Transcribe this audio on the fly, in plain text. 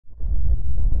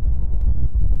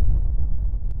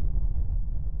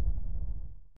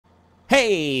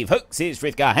Hey folks, it's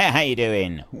Rithgar here, how you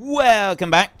doing?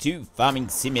 Welcome back to Farming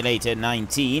Simulator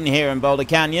 19 here in Boulder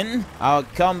Canyon. Our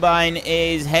combine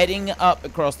is heading up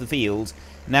across the field.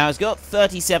 Now it's got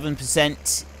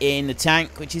 37% in the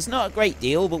tank, which is not a great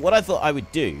deal, but what I thought I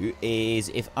would do is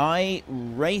if I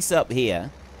race up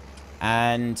here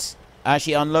and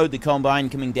actually unload the combine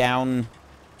coming down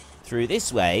through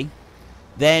this way,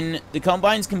 then the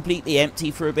combine's completely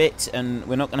empty for a bit and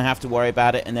we're not going to have to worry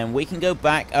about it, and then we can go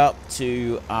back up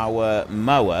to our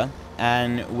mower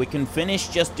and we can finish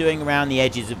just doing around the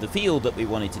edges of the field that we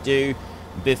wanted to do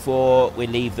before we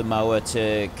leave the mower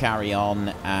to carry on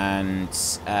and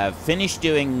finish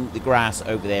doing the grass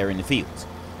over there in the field,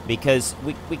 because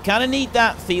we kind of need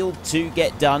that field to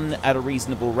get done at a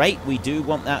reasonable rate. We do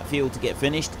want that field to get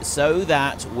finished so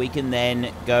that we can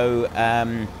then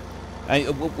go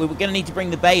we're going to need to bring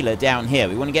the baler down here.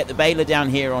 We want to get the baler down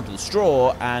here onto the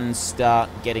straw and start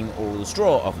getting all the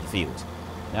straw off the field.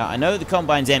 Now, I know the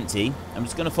combine's empty. I'm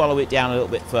just going to follow it down a little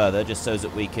bit further just so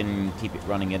that we can keep it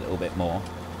running a little bit more.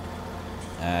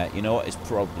 You know what? It's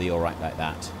probably all right like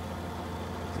that.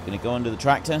 Is it going to go under the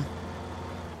tractor?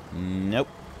 Nope.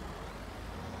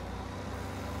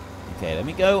 Okay, let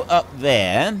me go up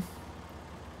there.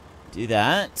 Do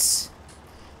that.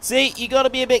 See, you got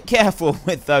to be a bit careful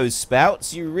with those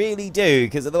spouts. You really do,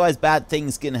 because otherwise bad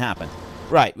things can happen.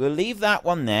 Right, we'll leave that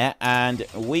one there, and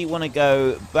we want to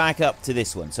go back up to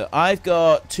this one. So I've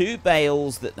got 2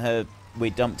 bales that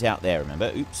we dumped out there,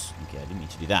 remember? Oops, okay, I didn't mean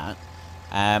to do that.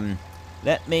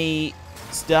 Let me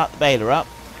start the baler up,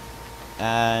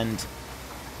 and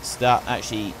start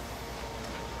actually...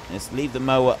 Let's leave the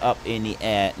mower up in the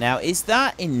air. Now, is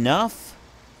that enough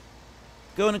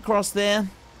going across there?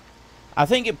 I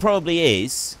think it probably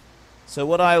is. So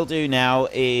what I'll do now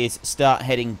is start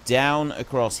heading down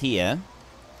across here.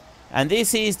 And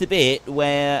this is the bit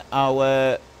where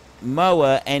our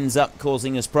mower ends up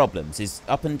causing us problems. Is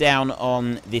up and down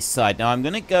on this side. Now I'm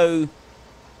going to go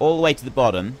all the way to the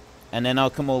bottom. And then I'll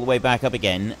come all the way back up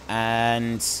again.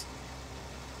 And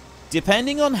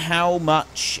depending on how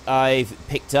much I've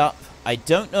picked up, I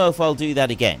don't know if I'll do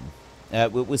that again.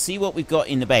 We'll see what we've got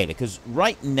in the baler, because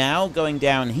right now, going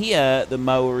down here, the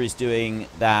mower is doing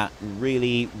that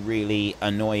really, really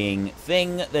annoying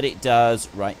thing that it does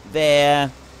right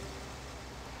there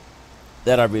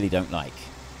that I really don't like.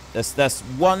 That's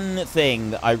one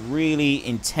thing that I really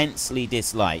intensely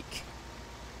dislike,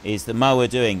 is the mower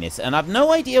doing this. And I've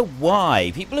no idea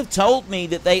why. People have told me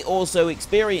that they also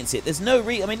experience it. There's no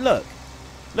I mean, look,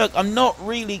 I'm not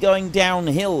really going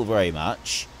downhill very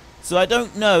much. So I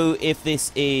don't know if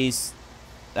this is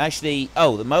actually...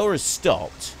 Oh, the mower has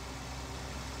stopped.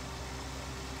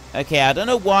 Okay, I don't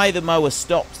know why the mower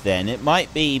stopped then. It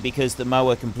might be because the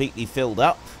mower completely filled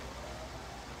up.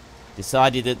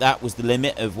 Decided that that was the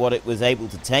limit of what it was able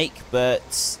to take.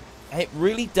 But it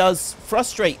really does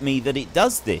frustrate me that it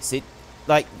does this.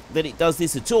 That it does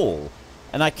this at all.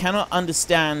 And I cannot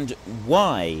understand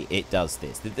why it does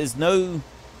this. That there's no...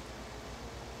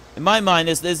 In my mind,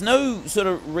 there's no sort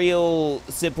of real,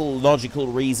 simple, logical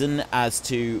reason as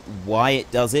to why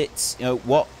it does it. You know,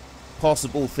 what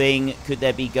possible thing could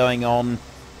there be going on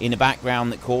in the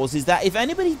background that causes that? If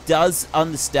anybody does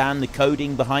understand the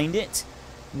coding behind it,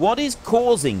 what is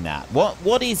causing that?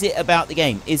 What is it about the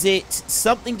game? Is it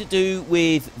something to do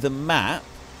with the map?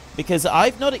 Because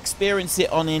I've not experienced it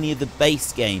on any of the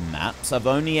base game maps. I've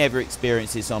only ever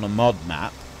experienced this on a mod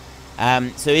map.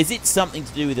 So is it something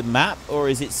to do with the map, or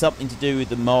is it something to do with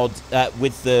the mod,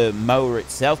 with the mower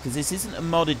itself? Because this isn't a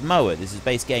modded mower, this is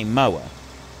base game mower.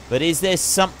 But is there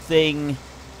something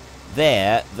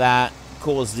there that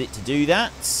causes it to do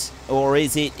that? Or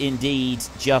is it indeed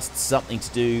just something to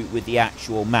do with the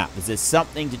actual map? Is there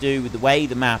something to do with the way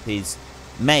the map is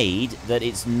made that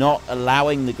it's not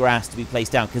allowing the grass to be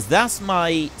placed down? Because that's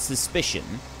my suspicion,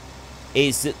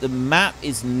 is that the map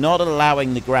is not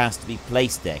allowing the grass to be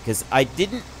placed there. Because I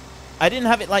didn't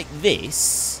have it like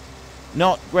this,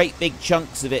 not great big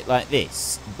chunks of it like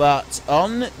this, but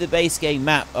on the base game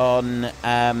map, on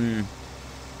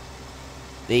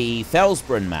the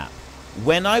Felsbrunn map,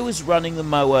 when I was running the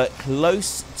mower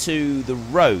close to the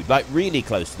road, like really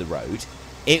close to the road,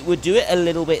 it would do it a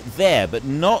little bit there, but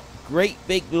not great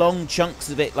big long chunks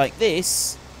of it like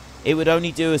this. It would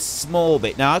only do a small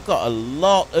bit. Now, I've got a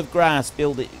lot of grass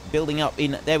building up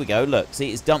in... There we go, look.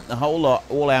 See, it's dumped the whole lot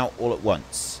all out all at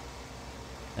once.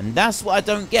 And that's what I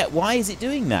don't get. Why is it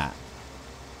doing that?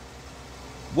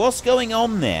 What's going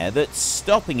on there that's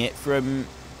stopping it from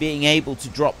being able to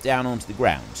drop down onto the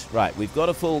ground? Right, we've got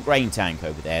a full grain tank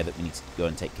over there that we need to go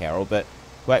and take care of. But,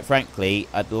 quite frankly,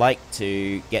 I'd like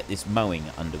to get this mowing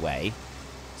underway.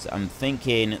 So I'm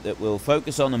thinking that we'll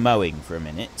focus on the mowing for a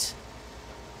minute.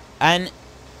 And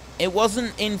it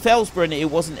wasn't in Fellsborough,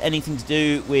 it wasn't anything to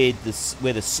do with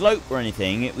a slope or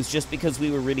anything. It was just because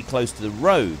we were really close to the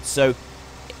road. So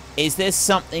is there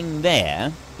something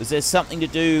there? Was there something to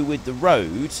do with the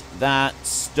road that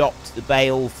stopped the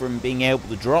bale from being able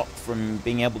to drop, from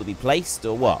being able to be placed,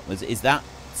 or what? Is that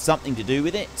something to do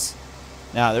with it?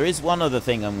 Now, there is one other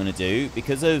thing I'm going to do.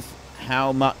 Because of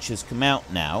how much has come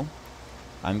out now,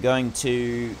 I'm going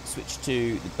to switch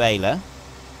to the baler.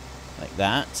 Like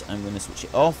that. I'm going to switch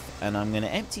it off, and I'm going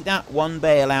to empty that one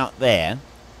bale out there,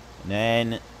 and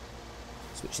then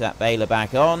switch that baler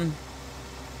back on.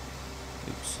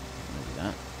 Oops, I'm going to do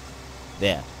that.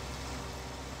 There.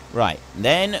 Right,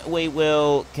 then we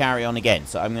will carry on again.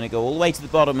 So I'm going to go all the way to the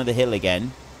bottom of the hill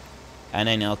again, and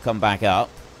then I'll come back up,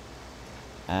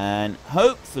 and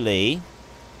hopefully,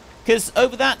 because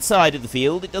over that side of the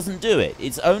field, it doesn't do it.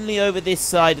 It's only over this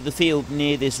side of the field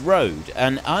near this road.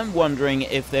 And I'm wondering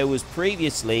if there was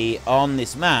previously on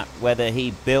this map whether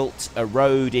he built a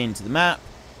road into the map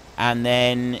and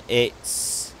then it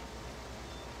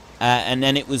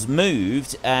was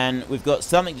moved, and we've got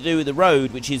something to do with the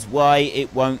road, which is why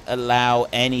it won't allow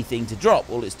anything to drop.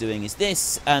 All it's doing is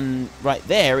this, and right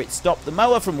there it stopped the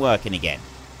mower from working again.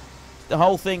 The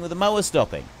whole thing with the mower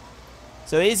stopping.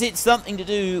 So is it something to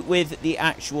do with the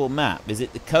actual map? Is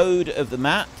it the code of the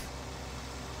map?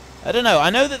 I don't know. I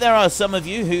know that there are some of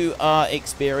you who are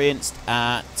experienced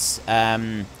at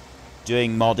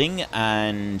doing modding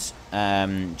and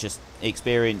just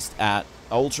experienced at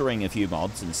altering a few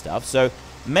mods and stuff. So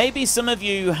maybe some of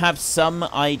you have some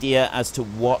idea as to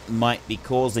what might be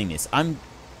causing this. And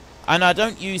I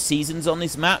don't use seasons on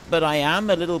this map, but I am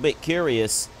a little bit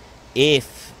curious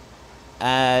if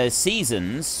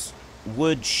seasons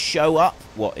would show up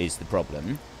what is the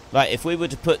problem. Like, if we were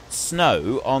to put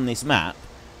snow on this map,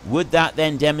 would that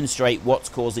then demonstrate what's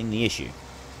causing the issue?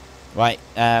 Right,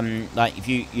 like if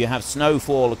you have snow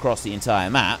fall across the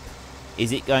entire map,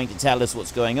 is it going to tell us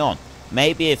what's going on?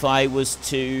 Maybe if I was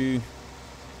to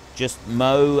just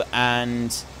mow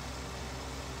and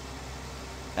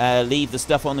leave the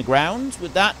stuff on the ground,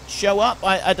 would that show up?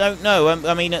 I don't know.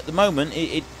 I mean, at the moment,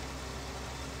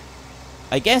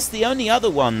 I guess the only other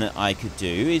one that I could do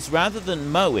is, rather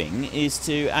than mowing, is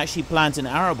to actually plant an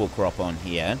arable crop on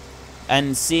here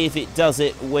and see if it does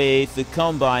it with the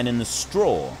combine and the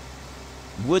straw.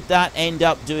 Would that end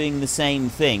up doing the same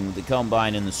thing with the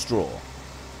combine and the straw?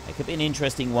 It could be an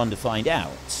interesting one to find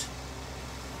out.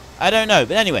 I don't know,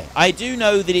 but anyway, I do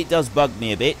know that it does bug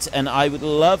me a bit, and I would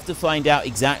love to find out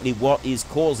exactly what is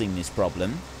causing this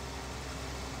problem.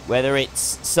 Whether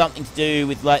it's something to do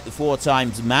with, like, the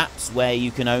 4x maps, where you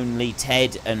can only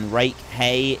ted and rake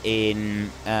hay in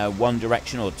one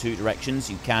direction or two directions.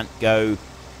 You can't go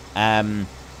in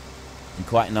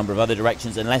quite a number of other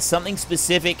directions unless something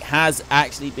specific has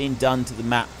actually been done to the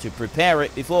map to prepare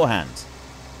it beforehand.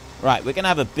 Right, we're going to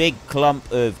have a big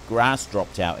clump of grass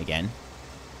dropped out again.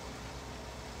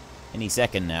 Any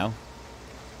second now.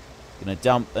 Going to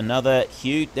dump another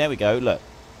huge... There we go, look.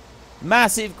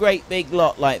 Massive, great big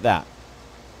lot like that.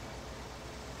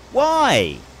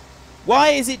 Why? Why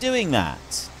is it doing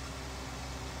that?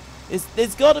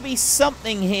 There's got to be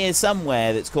something here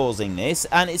somewhere that's causing this,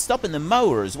 and it's stopping the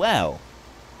mower as well.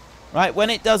 Right, when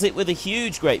it does it with a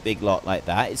huge, great big lot like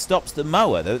that, it stops the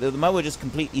mower. The mower just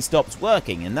completely stops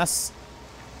working, and that's,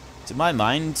 to my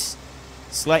mind,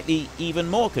 slightly even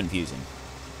more confusing.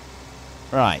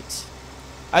 Right.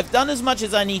 I've done as much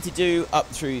as I need to do up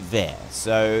through there.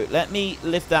 So let me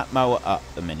lift that mower up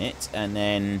a minute, and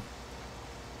then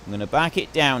I'm going to back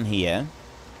it down here.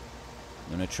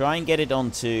 I'm going to try and get it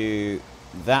onto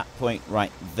that point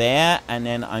right there, and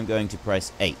then I'm going to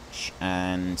press H.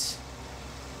 And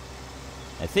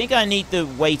I think I need the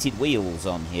weighted wheels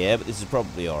on here, but this is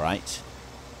probably alright.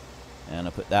 And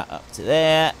I'll put that up to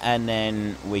there, and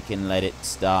then we can let it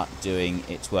start doing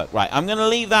its work. Right, I'm going to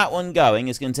leave that one going.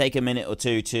 It's going to take a minute or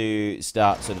two to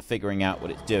start sort of figuring out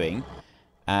what it's doing.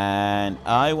 And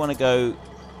I want to go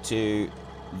to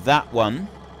that one.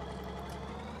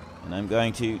 And I'm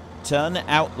going to turn it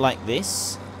out like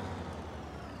this.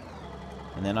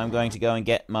 And then I'm going to go and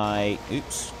get my...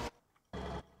 Oops.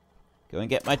 Go and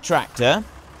get my tractor.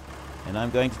 And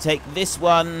I'm going to take this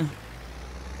one...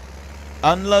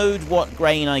 Unload what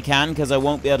grain I can, because I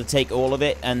won't be able to take all of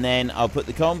it, and then I'll put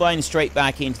the combine straight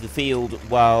back into the field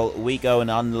while we go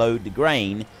and unload the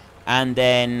grain, and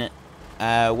then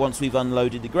once we've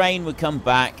unloaded the grain, we'll come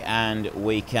back and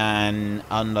we can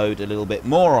unload a little bit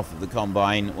more off of the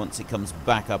combine once it comes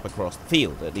back up across the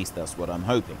field. At least that's what I'm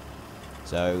hoping.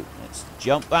 So let's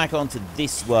jump back onto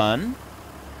this one,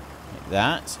 Like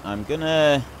that. I'm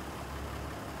gonna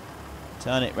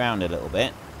turn it round a little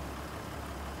bit.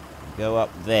 Go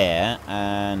up there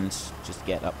and just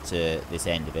get up to this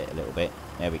end of it a little bit.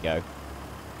 There we go.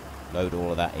 Load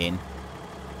all of that in.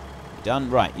 You're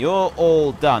done? Right, you're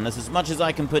all done. That's as much as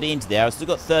I can put into there. I've still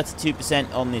got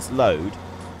 32% on this load.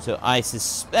 So I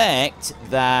suspect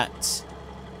that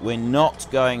we're not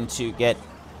going to get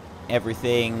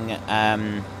everything.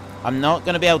 I'm not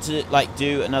going to be able to like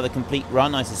do another complete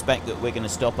run. I suspect that we're going to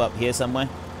stop up here somewhere.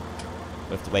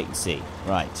 We'll have to wait and see.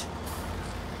 Right.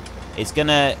 It's going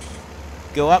to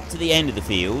go up to the end of the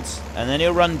field, and then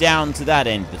he'll run down to that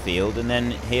end of the field, and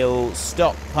then he'll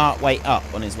stop part way up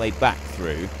on his way back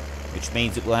through, which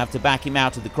means that we'll have to back him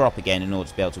out of the crop again in order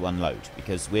to be able to unload,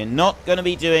 because we're not going to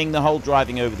be doing the whole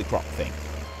driving over the crop thing.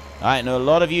 I know a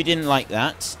lot of you didn't like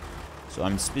that, so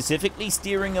I'm specifically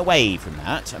steering away from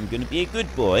that. I'm going to be a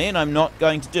good boy, and I'm not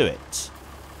going to do it.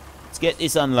 Let's get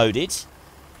this unloaded.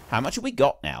 How much have we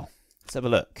got now? Let's have a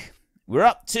look. We're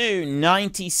up to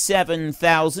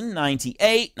 97,000,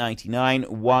 98, 99,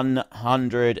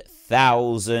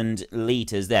 100,000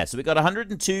 litres there. So we've got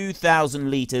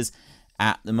 102,000 litres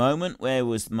at the moment. Where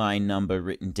was my number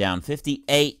written down?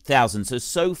 58,000.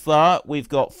 So far, we've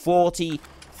got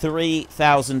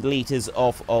 43,000 litres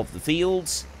off of the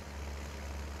fields.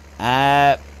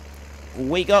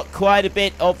 We got quite a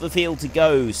bit of the field to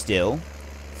go still.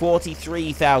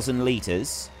 43,000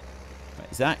 litres. What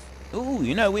is that? Ooh,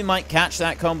 you know, we might catch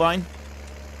that combine.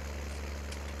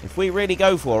 If we really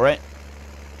go for it,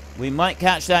 we might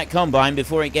catch that combine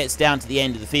before it gets down to the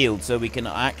end of the field so we can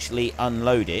actually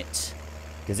unload it.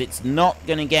 Because it's not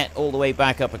going to get all the way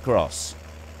back up across.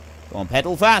 Go on,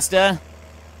 pedal faster.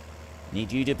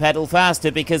 Need you to pedal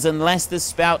faster, because unless the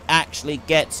spout actually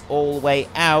gets all the way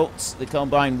out, the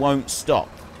combine won't stop.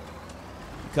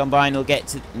 The combine will get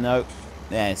to... No.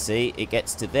 There, see? It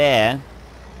gets to there.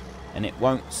 And it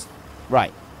won't...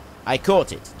 Right. I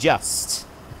caught it. Just.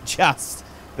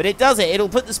 But it does it. It'll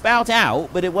put the spout out,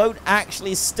 but it won't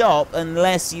actually stop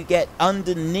unless you get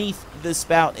underneath the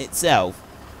spout itself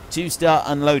to start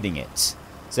unloading it.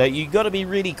 So you've got to be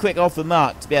really quick off the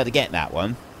mark to be able to get that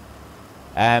one.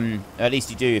 At least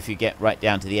you do if you get right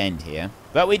down to the end here.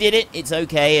 But we did it. It's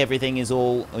okay. Everything is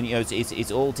all, you know,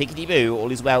 it's all tickety-boo.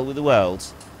 All is well with the world.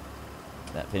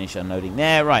 That finish unloading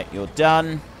there. Right, you're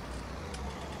done.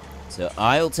 So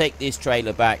I'll take this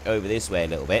trailer back over this way a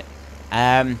little bit.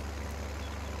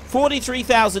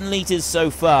 43,000 litres so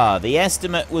far. The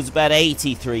estimate was about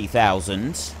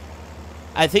 83,000.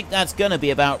 I think that's going to be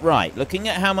about right. Looking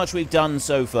at how much we've done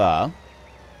so far,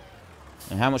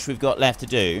 and how much we've got left to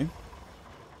do,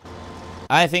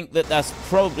 I think that that's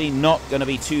probably not going to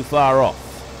be too far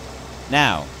off.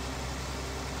 Now,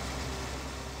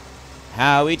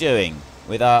 how are we doing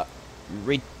with our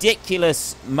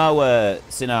ridiculous mower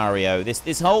scenario?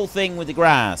 This whole thing with the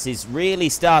grass is really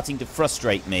starting to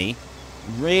frustrate me.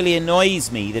 Really annoys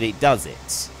me that it does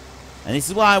it. And this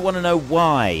is why I want to know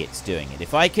why it's doing it.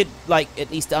 If I could, like, at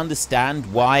least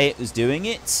understand why it was doing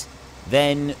it,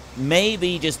 then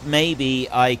maybe, just maybe,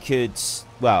 I could...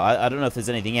 Well, I don't know if there's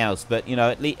anything else, but, you know,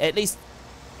 at least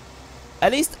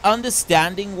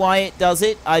understanding why it does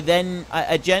it, I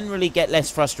generally get less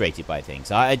frustrated by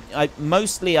things.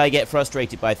 Mostly I get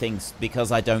frustrated by things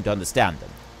because I don't understand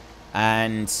them.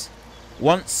 And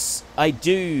once I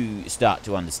do start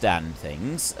to understand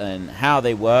things and how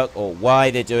they work or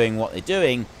why they're doing what they're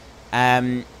doing,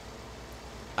 I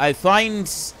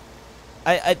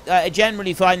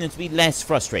generally find them to be less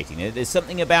frustrating. There's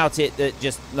something about it that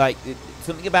just, like,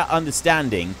 something about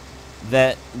understanding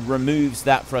that removes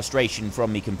that frustration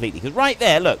from me completely. Because right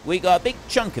there, look, we got a big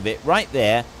chunk of it right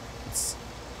there. It's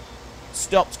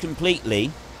stopped completely.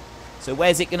 So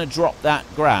where's it going to drop that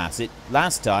grass?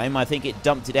 Last time, I think it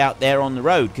dumped it out there on the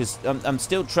road, because I'm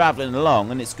still travelling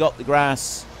along, and it's got the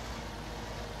grass.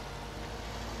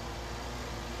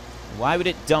 Why would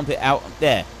it dump it out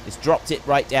there? It's dropped it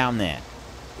right down there.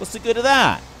 What's the good of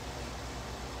that?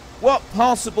 What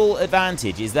possible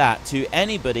advantage is that to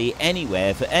anybody,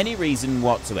 anywhere, for any reason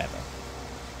whatsoever?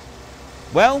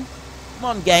 Well, come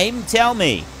on, game, tell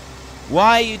me.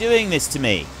 Why are you doing this to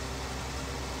me?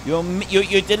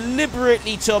 You're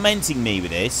deliberately tormenting me with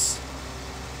this,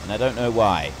 and I don't know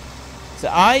why. So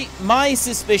my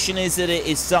suspicion is that it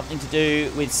is something to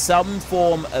do with some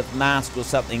form of mask or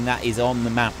something that is on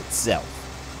the map itself.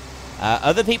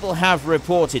 Other people have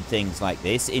reported things like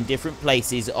this in different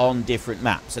places on different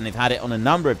maps, and they've had it on a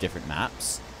number of different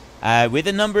maps with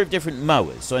a number of different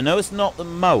mowers. So I know it's not the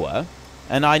mower,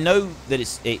 And I know that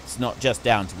it's not just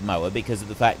down to the mower because of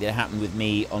the fact that it happened with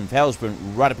me on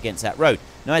Felsbrunn right up against that road.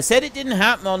 Now, I said it didn't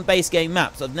happen on base game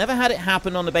maps. I've never had it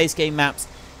happen on the base game maps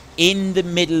in the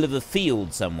middle of a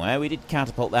field somewhere. We did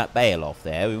catapult that bale off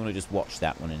there. We want to just watch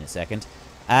that one in a second.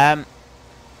 In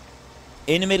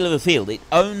the middle of a field. It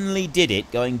only did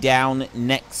it going down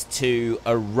next to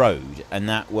a road. And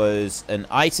that was an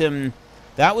item...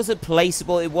 That was a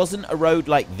placeable... It wasn't a road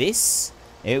like this.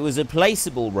 It was a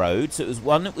placeable road, so it was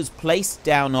one that was placed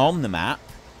down on the map,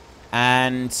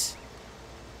 and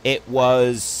it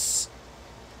was,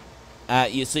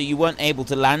 so you weren't able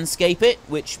to landscape it,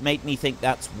 which made me think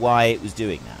that's why it was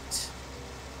doing that.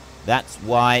 That's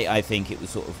why I think it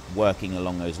was sort of working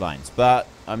along those lines, but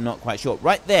I'm not quite sure.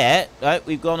 Right there, right,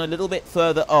 we've gone a little bit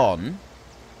further on,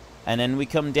 and then we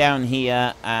come down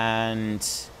here, and...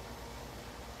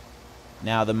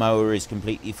 Now the mower is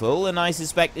completely full, and I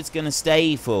suspect it's going to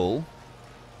stay full.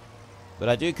 But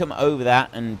I do come over that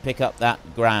and pick up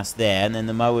that grass there, and then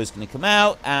the mower's going to come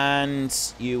out, and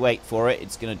you wait for it.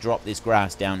 It's going to drop this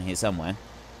grass down here somewhere.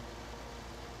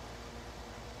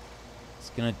 It's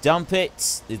going to dump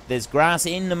it. There's grass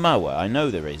in the mower. I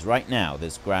know there is. Right now,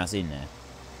 there's grass in there.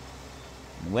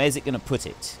 And where's it going to put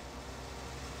it?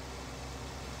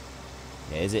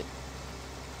 There's it.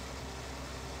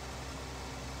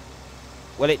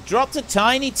 Well, it dropped a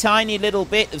tiny, tiny little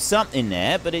bit of something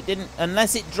there, but it didn't,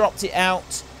 unless it dropped it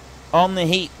out on the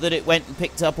heap that it went and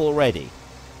picked up already.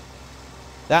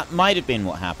 That might have been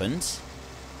what happened,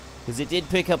 because it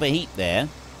did pick up a heap there.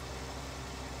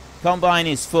 Combine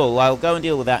is full. I'll go and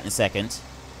deal with that in a second.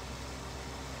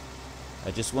 I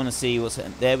just want to see what's...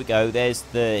 There we go. There's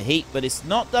the heap, but it's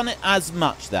not done it as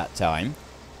much that time.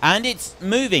 And it's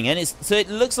moving, and so it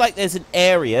looks like there's an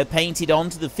area painted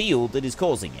onto the field that is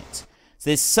causing it. So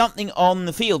there's something on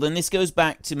the field, and this goes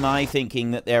back to my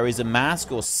thinking that there is a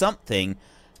mask or something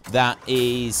that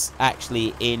is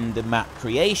actually in the map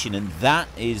creation, and that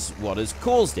is what has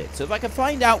caused it. So if I can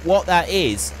find out what that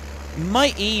is,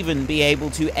 might even be able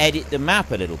to edit the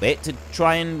map a little bit to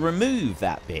try and remove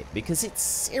that bit, because it's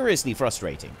seriously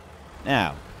frustrating.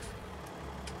 Now,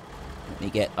 let me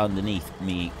get underneath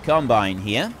me combine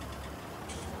here.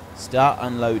 Start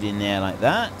unloading there like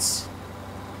that.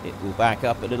 It will back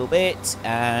up a little bit,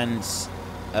 and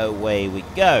away we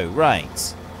go.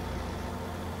 Right.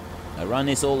 I run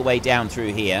this all the way down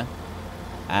through here,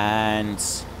 and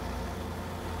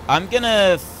I'm going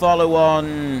to follow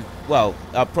on... Well,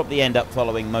 I'll probably end up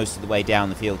following most of the way down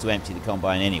the field to empty the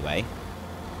combine anyway.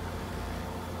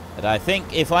 But I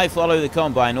think if I follow the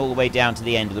combine all the way down to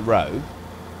the end of the row,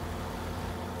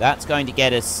 that's going to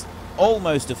get us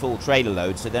almost a full trailer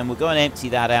load, so then we'll go and empty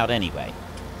that out anyway.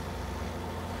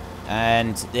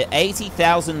 And the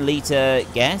 80,000 litre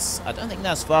guess, I don't think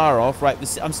that's far off, right?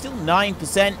 I'm still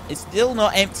 9%. It's still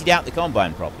not emptied out the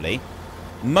combine properly.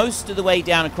 Most of the way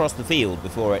down across the field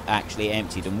before it actually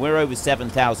emptied. And we're over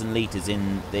 7,000 litres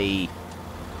in the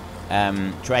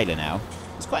trailer now.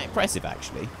 It's quite impressive,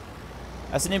 actually.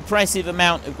 That's an impressive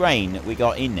amount of grain that we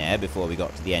got in there before we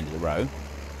got to the end of the row.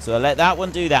 So I'll let that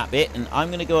one do that bit, and I'm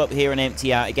going to go up here and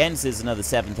empty out again. So there's another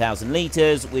 7,000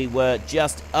 litres. We were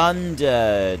just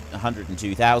under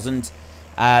 102,000. This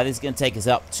is going to take us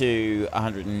up to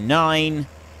 109.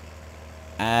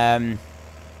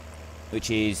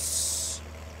 Which is...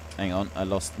 Hang on, I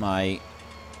lost my...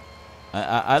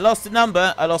 I lost the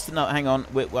number. I lost the number. Hang on.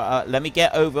 Let me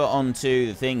get over onto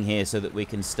the thing here so that we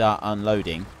can start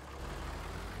unloading.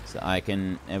 So I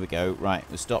can... There we go. Right,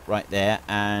 we'll stop right there,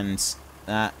 and...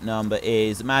 That number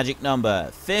is the magic number,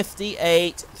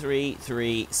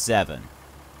 58337.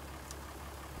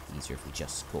 Easier if we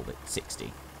just called it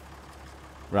 60.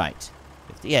 Right,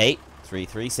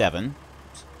 58337.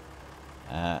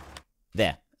 There,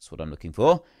 that's what I'm looking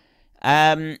for.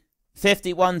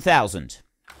 51,000.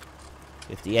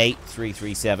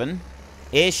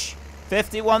 58337-ish.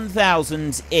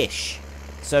 51,000-ish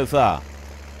so far.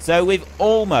 So we've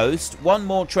almost one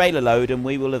more trailer load, and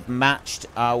we will have matched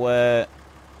our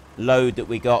load that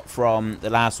we got from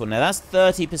the last one. Now, that's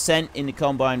 30% in the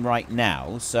combine right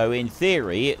now. So in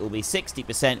theory, it will be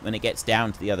 60% when it gets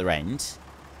down to the other end.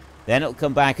 Then it'll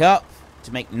come back up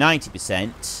to make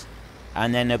 90%.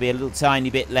 And then there'll be a little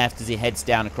tiny bit left as it heads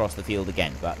down across the field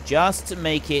again. But just to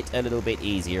make it a little bit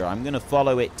easier, I'm going to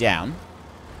follow it down.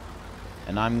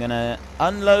 And I'm going to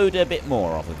unload a bit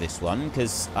more off of this one,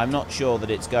 because I'm not sure that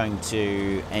it's going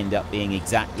to end up being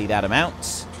exactly that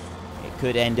amount. It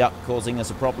could end up causing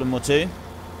us a problem or two.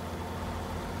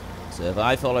 So if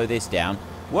I follow this down,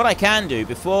 what I can do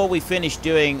before we finish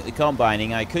doing the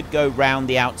combining, I could go round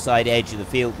the outside edge of the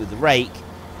field with the rake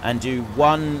and do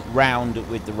one round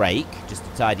with the rake, just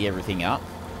to tidy everything up.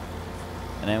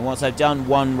 And then once I've done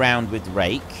one round with the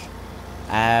rake,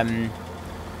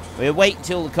 we'll wait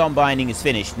until the combining is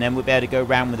finished, and then we'll be able to go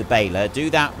round with the baler, do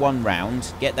that one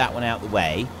round, get that one out of the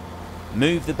way,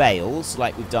 move the bales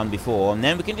like we've done before, and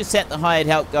then we can just set the hired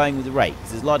help going with the rake,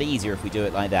 because it's a lot easier if we do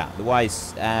it like that.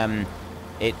 Otherwise,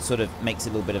 it sort of makes a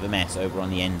little bit of a mess over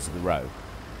on the ends of the row.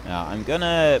 Now, I'm going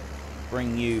to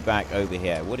bring you back over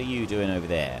here. What are you doing over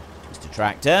there, Mr.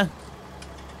 Tractor?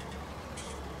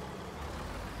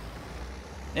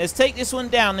 Let's take this one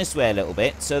down this way a little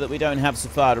bit so that we don't have so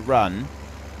far to run.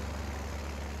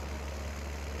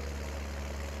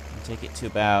 Take it to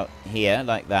about here,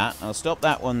 like that. I'll stop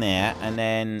that one there, and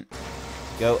then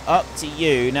go up to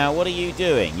you. Now, what are you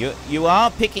doing? You are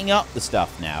picking up the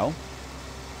stuff now.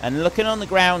 And looking on the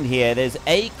ground here, there's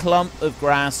a clump of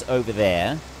grass over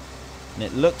there. And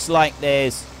it looks like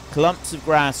there's clumps of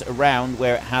grass around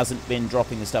where it hasn't been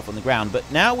dropping the stuff on the ground.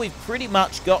 But now we've pretty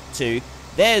much got to...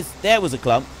 There was a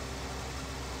clump.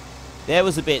 There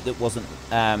was a bit that wasn't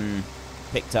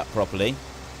picked up properly.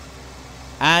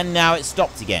 And now it's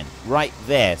stopped again, right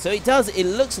there. So it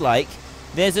looks like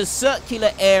there's a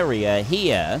circular area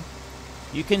here.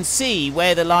 You can see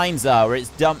where the lines are where it's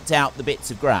dumped out the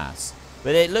bits of grass.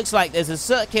 But it looks like there's a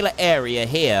circular area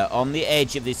here on the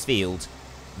edge of this field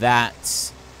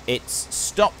that it's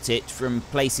stopped it from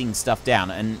placing stuff down.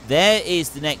 And there is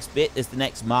the next bit, there's the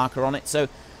next marker on it. So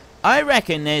I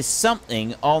reckon there's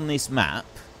something on this map.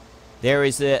 There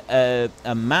is a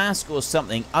mask or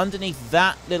something underneath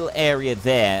that little area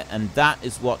there, and that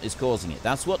is what is causing it.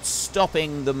 That's what's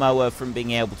stopping the mower from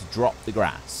being able to drop the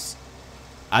grass.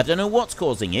 I don't know what's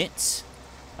causing it.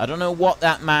 I don't know what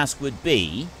that mask would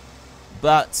be.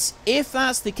 But if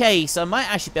that's the case, I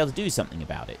might actually be able to do something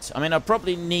about it. I mean, I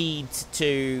probably need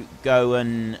to go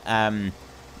and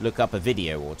look up a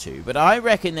video or two. But I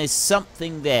reckon there's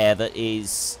something there that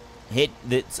is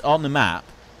that's on the map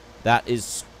that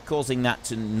is causing that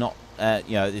to not,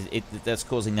 that's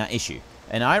causing that issue.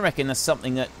 And I reckon that's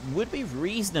something that would be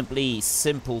reasonably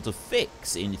simple to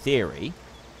fix, in theory.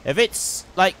 If it's,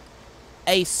 like,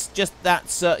 just that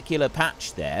circular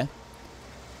patch there,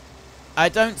 I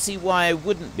don't see why I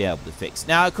wouldn't be able to fix it.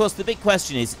 Now, of course, the big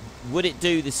question is, would it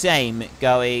do the same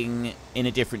going in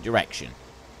a different direction?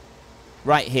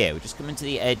 Right here, we're just coming to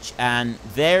the edge, and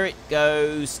there it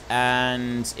goes,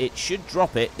 and it should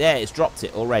drop it. There, it's dropped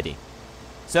it already.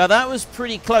 So that was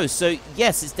pretty close. So,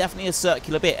 yes, it's definitely a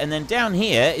circular bit. And then down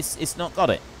here, it's not got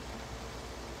it.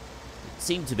 It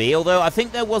seemed to be, although I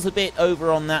think there was a bit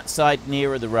over on that side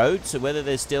nearer the road, so whether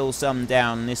there's still some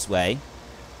down this way.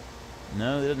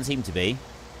 No, there doesn't seem to be.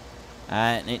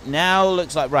 And it now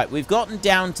looks like, right, we've gotten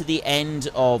down to the end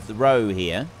of the row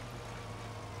here.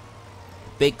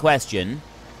 Big question,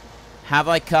 have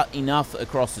I cut enough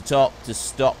across the top to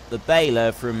stop the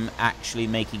baler from actually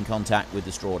making contact with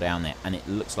the straw down there? And it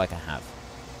looks like I have.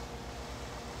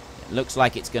 It looks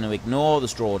like it's going to ignore the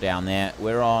straw down there.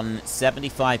 We're on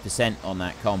 75% on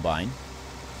that combine.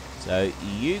 So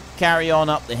you carry on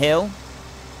up the hill.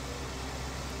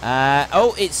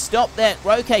 Oh, it stopped there.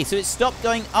 Okay, so it stopped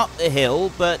going up the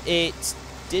hill, but it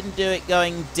didn't do it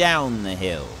going down the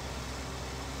hill.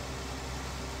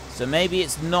 So maybe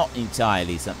it's not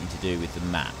entirely something to do with the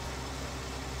map.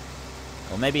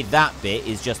 Or maybe that bit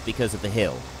is just because of the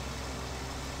hill.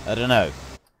 I don't know.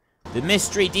 The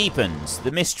mystery deepens.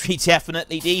 The mystery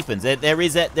definitely deepens. There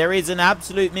is an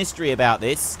absolute mystery about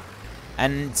this.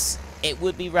 And it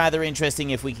would be rather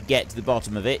interesting if we could get to the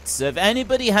bottom of it. So if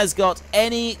anybody has got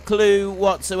any clue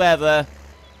whatsoever,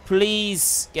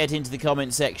 please get into the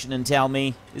comment section and tell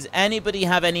me. Does anybody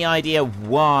have any idea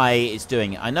why it's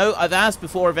doing it? I know I've asked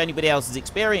before if anybody else has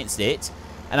experienced it,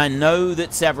 and I know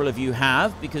that several of you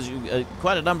have, because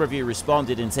quite a number of you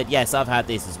responded and said, yes, I've had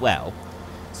this as well.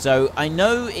 So I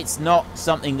know it's not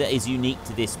something that is unique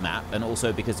to this map, and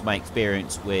also because of my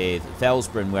experience with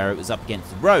Felsbrunn, where it was up against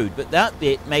the road, but that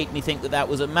bit made me think that that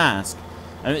was a mask.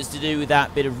 And it's to do with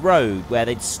that bit of road where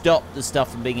they'd stop the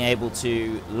stuff from being able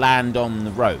to land on the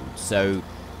road. So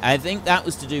I think that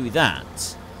was to do with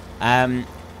that.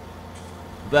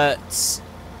 But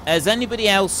has anybody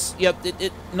else,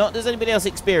 has anybody else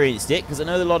experienced it? Because I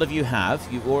know a lot of you have.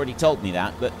 You've already told me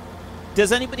that. But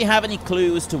does anybody have any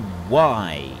clue as to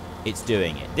why it's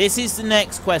doing it? This is the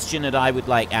next question that I would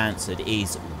like answered,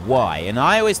 is why. And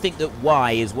I always think that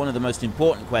why is one of the most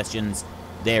important questions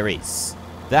there is.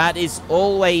 That is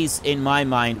always, in my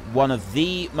mind, one of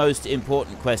the most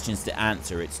important questions to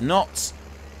answer. It's not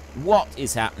what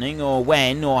is happening, or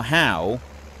when, or how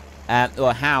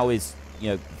is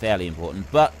fairly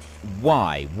important. But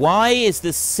why? Why is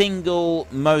the single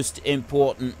most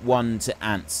important one to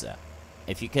answer?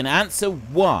 If you can answer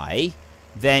why,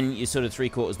 then you're sort of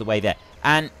 3/4 of the way there.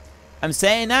 And I'm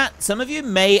saying that some of you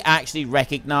may actually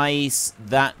recognize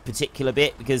that particular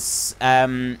bit because, I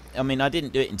mean, I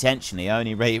didn't do it intentionally. I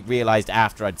only realized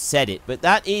after I'd said it. But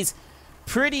that is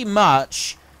pretty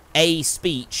much a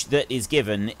speech that is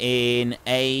given in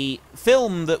a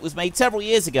film that was made several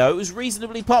years ago. It was a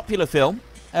reasonably popular film.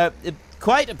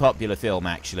 Quite a popular film,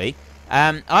 actually.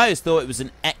 I always thought it was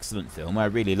an excellent film. I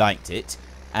really liked it.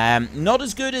 Not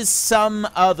as good as some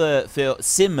other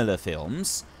similar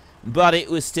films, but it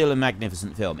was still a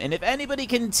magnificent film. And if anybody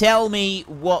can tell me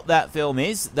what that film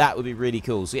is, that would be really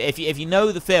cool. So if you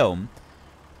know the film,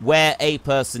 where a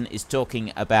person is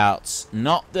talking about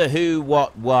not the who,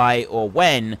 what, why, or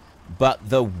when, but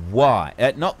the why.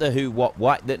 Not the who, what,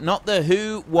 why. Not the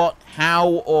who, what, how,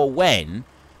 or when,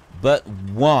 but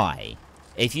why.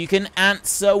 If you can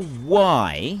answer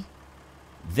why,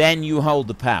 then you hold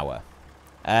the power.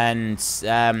 And,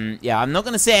 yeah, I'm not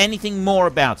going to say anything more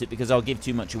about it because I'll give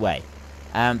too much away.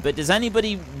 But does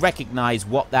anybody recognize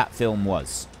what that film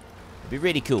was? It'd be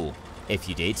really cool if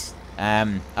you did.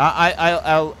 I'll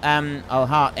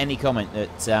heart any comment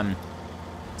that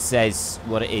says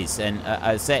what it is, and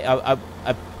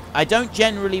I don't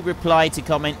generally reply to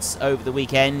comments over the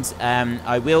weekend.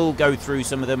 I will go through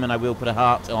some of them, and I will put a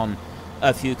heart on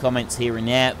a few comments here and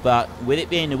there. But with it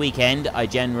being the weekend, I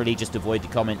generally just avoid the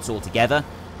comments altogether.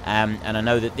 And I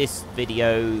know that this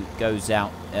video goes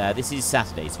out. This is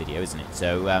Saturday's video, isn't it?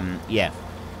 So yeah.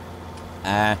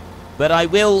 But I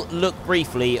will look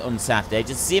briefly on Saturday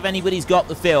just to see if anybody's got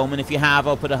the film, and if you have,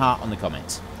 I'll put a heart on the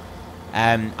comment.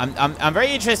 I'm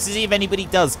very interested to see if anybody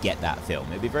does get that film.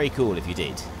 It'd be very cool if you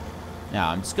did. Now,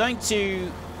 I'm just going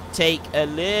to take a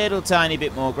little tiny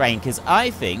bit more grain, because I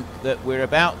think that we're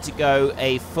about to go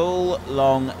a full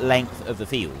long length of the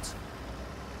field.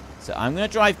 So I'm going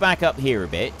to drive back up here a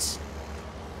bit.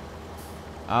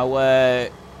 Our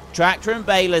tractor and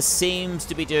baler seems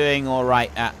to be doing all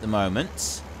right at the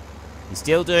moment. He's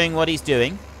still doing what he's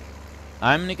doing.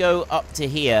 I'm going to go up to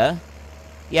here.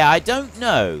 Yeah, I don't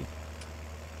know.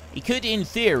 He could, in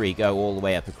theory, go all the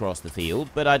way up across the field,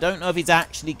 but I don't know if he's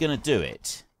actually going to do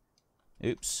it.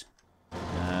 Oops.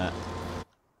 I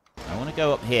want to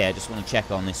go up here. I just want to check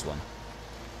on this one.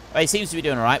 Oh, he seems to be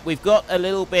doing all right. We've got a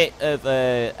little bit of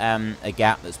a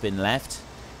gap that's been left,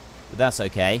 but that's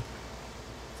okay.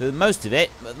 For most of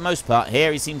it, but the most part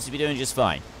here, he seems to be doing just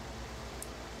fine.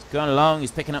 Going along,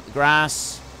 he's picking up the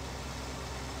grass.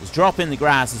 He's dropping the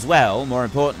grass as well. More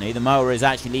importantly, the mower is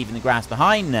actually leaving the grass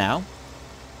behind now.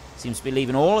 Seems to be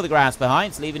leaving all of the grass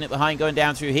behind. It's leaving it behind going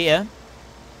down through here.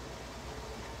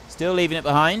 Still leaving it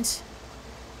behind.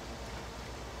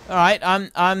 Alright,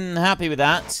 I'm happy with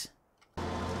that.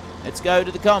 Let's go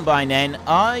to the combine then.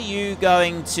 Are you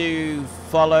going to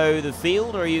follow the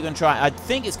field, or are you going to try? I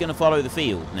think it's going to follow the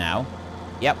field now.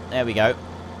 Yep, there we go.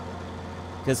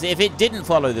 Because if it didn't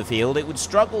follow the field, it would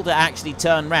struggle to actually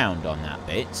turn round on that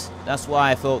bit. That's why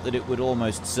I thought that it would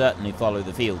almost certainly follow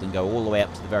the field and go all the way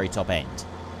up to the very top end.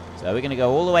 So we're going to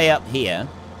go all the way up here.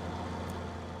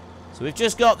 So we've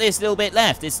just got this little bit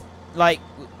left. It's like,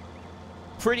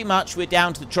 pretty much we're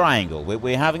down to the triangle.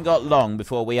 We haven't got long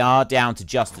before we are down to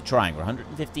just the triangle.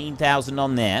 115,000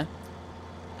 on there.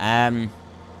 Yeah,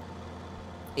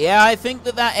 I think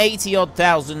that 80-odd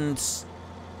thousand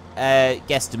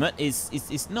guesstimate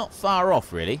is not far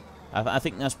off, really. I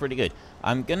think that's pretty good.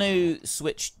 I'm going to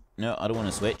switch. No, I don't want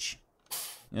to switch.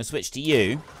 I'm going to switch to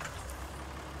you.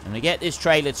 I'm going to get this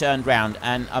trailer turned round,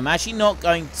 and I'm actually not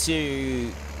going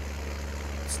to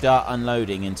start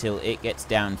unloading until it gets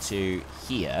down to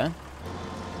here.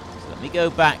 So let me go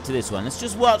back to this one. Let's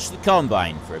just watch the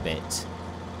combine for a bit.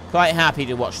 Quite happy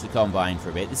to watch the combine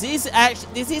for a bit. This is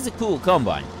a cool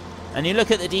combine. And you look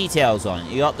at the details on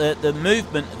it. You got the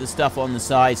movement of the stuff on the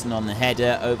sides and on the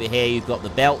header. Over here you've got the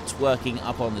belt working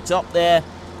up on the top there.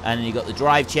 And then you've got the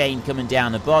drive chain coming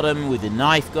down the bottom with the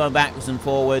knife going backwards and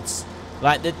forwards.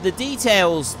 Like, the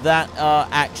details that are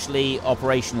actually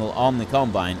operational on the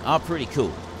combine are pretty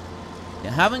cool. You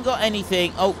haven't got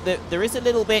anything. Oh, there is a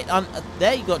little bit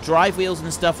there. You've got drive wheels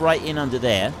and stuff right in under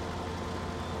there.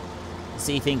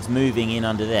 See things moving in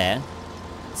under there.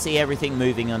 See everything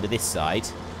moving under this side.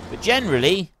 But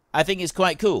generally, I think it's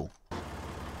quite cool.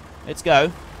 Let's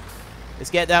go. Let's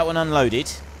get that one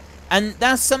unloaded. And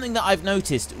that's something that I've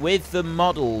noticed with the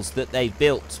models that they've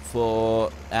built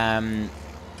for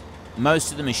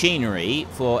most of the machinery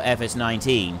for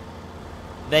FS19.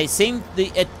 They seem,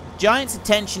 Giant's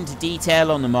attention to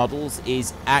detail on the models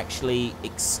is actually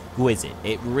exquisite.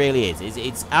 It really is.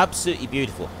 It's absolutely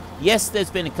beautiful. Yes,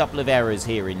 there's been a couple of errors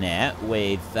here and there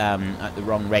with like the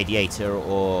wrong radiator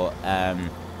or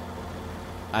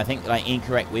I think like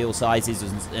incorrect wheel sizes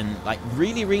and like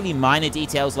really minor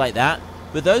details like that.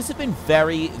 But those have been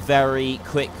very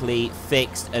quickly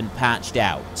fixed and patched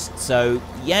out. So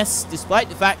yes, despite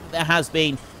the fact that there has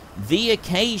been the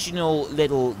occasional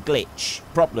little glitch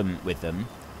problem with them,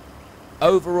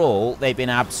 overall they've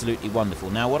been absolutely wonderful.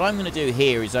 Now what I'm going to do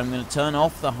here is I'm going to turn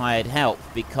off the hired help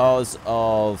because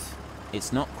of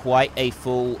it's not quite a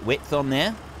full width on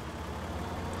there.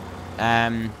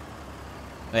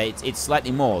 It's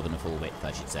slightly more than a full width,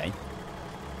 I should say.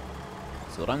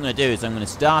 So what I'm going to do is I'm going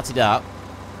to start it up,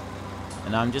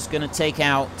 and I'm just going to take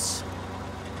out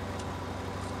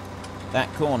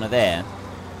that corner there,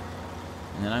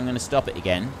 and then I'm going to stop it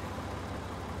again.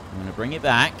 I'm going to bring it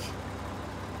back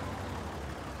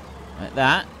like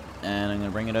that, and I'm going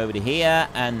to bring it over to here,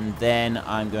 and then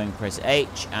I'm going to press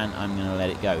H, and I'm going to let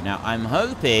it go. Now I'm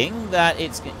hoping that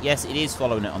it's, yes, it is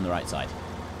following it on the right side.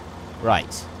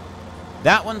 Right.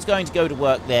 That one's going to go to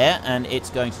work there, and it's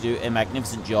going to do a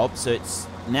magnificent job. So it's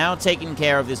now taking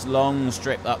care of this long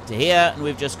strip up to here, and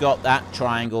we've just got that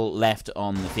triangle left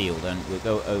on the field. And we'll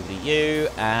go over to you,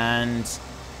 and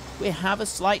we have a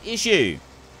slight issue.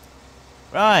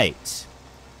 Right.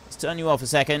 Let's turn you off a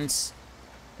second.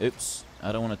 Oops,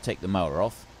 I don't want to take the mower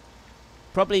off.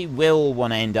 Probably will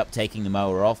want to end up taking the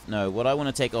mower off. No, what I want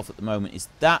to take off at the moment is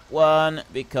that one,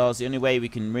 because the only way we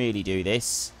can really do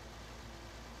this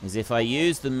is if I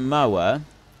use the mower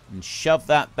and shove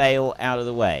that bale out of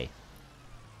the way.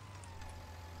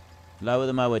 Lower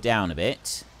the mower down a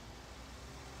bit.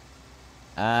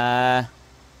 Well,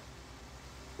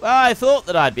 I thought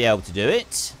that I'd be able to do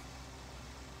it.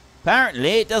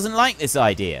 Apparently, it doesn't like this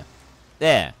idea.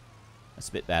 There. That's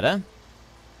a bit better.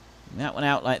 Bring that one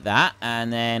out like that.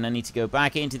 And then I need to go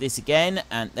back into this again.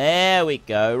 And there we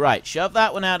go. Right, shove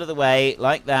that one out of the way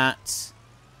like that.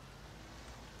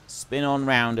 Spin on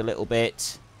round a little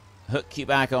bit. Hook you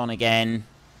back on again.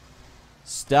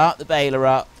 Start the baler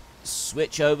up.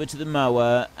 Switch over to the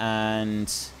mower.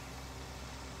 And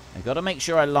I've got to make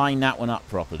sure I line that one up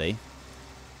properly.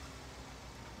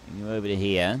 Bring you over to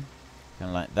here. Kind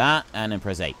of like that. And then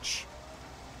press H.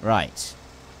 Right.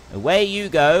 Away you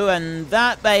go. And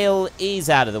that bale is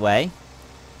out of the way.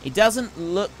 It doesn't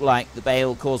look like the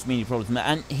bale caused me any problems.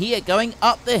 And here, going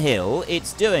up the hill,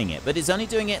 it's doing it. But it's only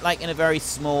doing it, like, in a very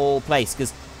small place.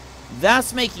 Because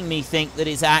that's making me think that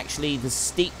it's actually the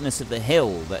steepness of the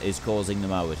hill that is causing the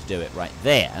mower to do it right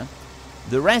there.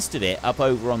 The rest of it, up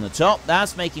over on the top,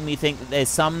 that's making me think that there's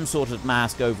some sort of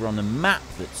mask over on the map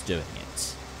that's doing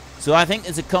it. So I think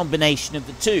there's a combination of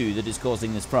the two that is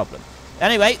causing this problem.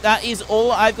 Anyway, that is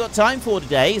all I've got time for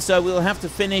today, so we'll have to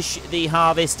finish the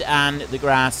harvest and the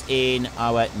grass in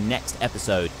our next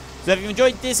episode. So if you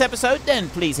enjoyed this episode, then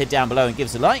please head down below and give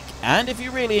us a like. And if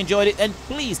you really enjoyed it, then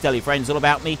please tell your friends all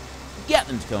about me. Get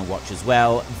them to come and watch as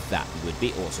well. That would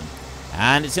be awesome.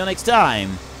 And until next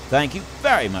time, thank you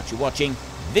very much for watching.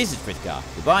 This is Frithcar.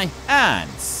 Goodbye, and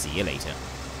see you later.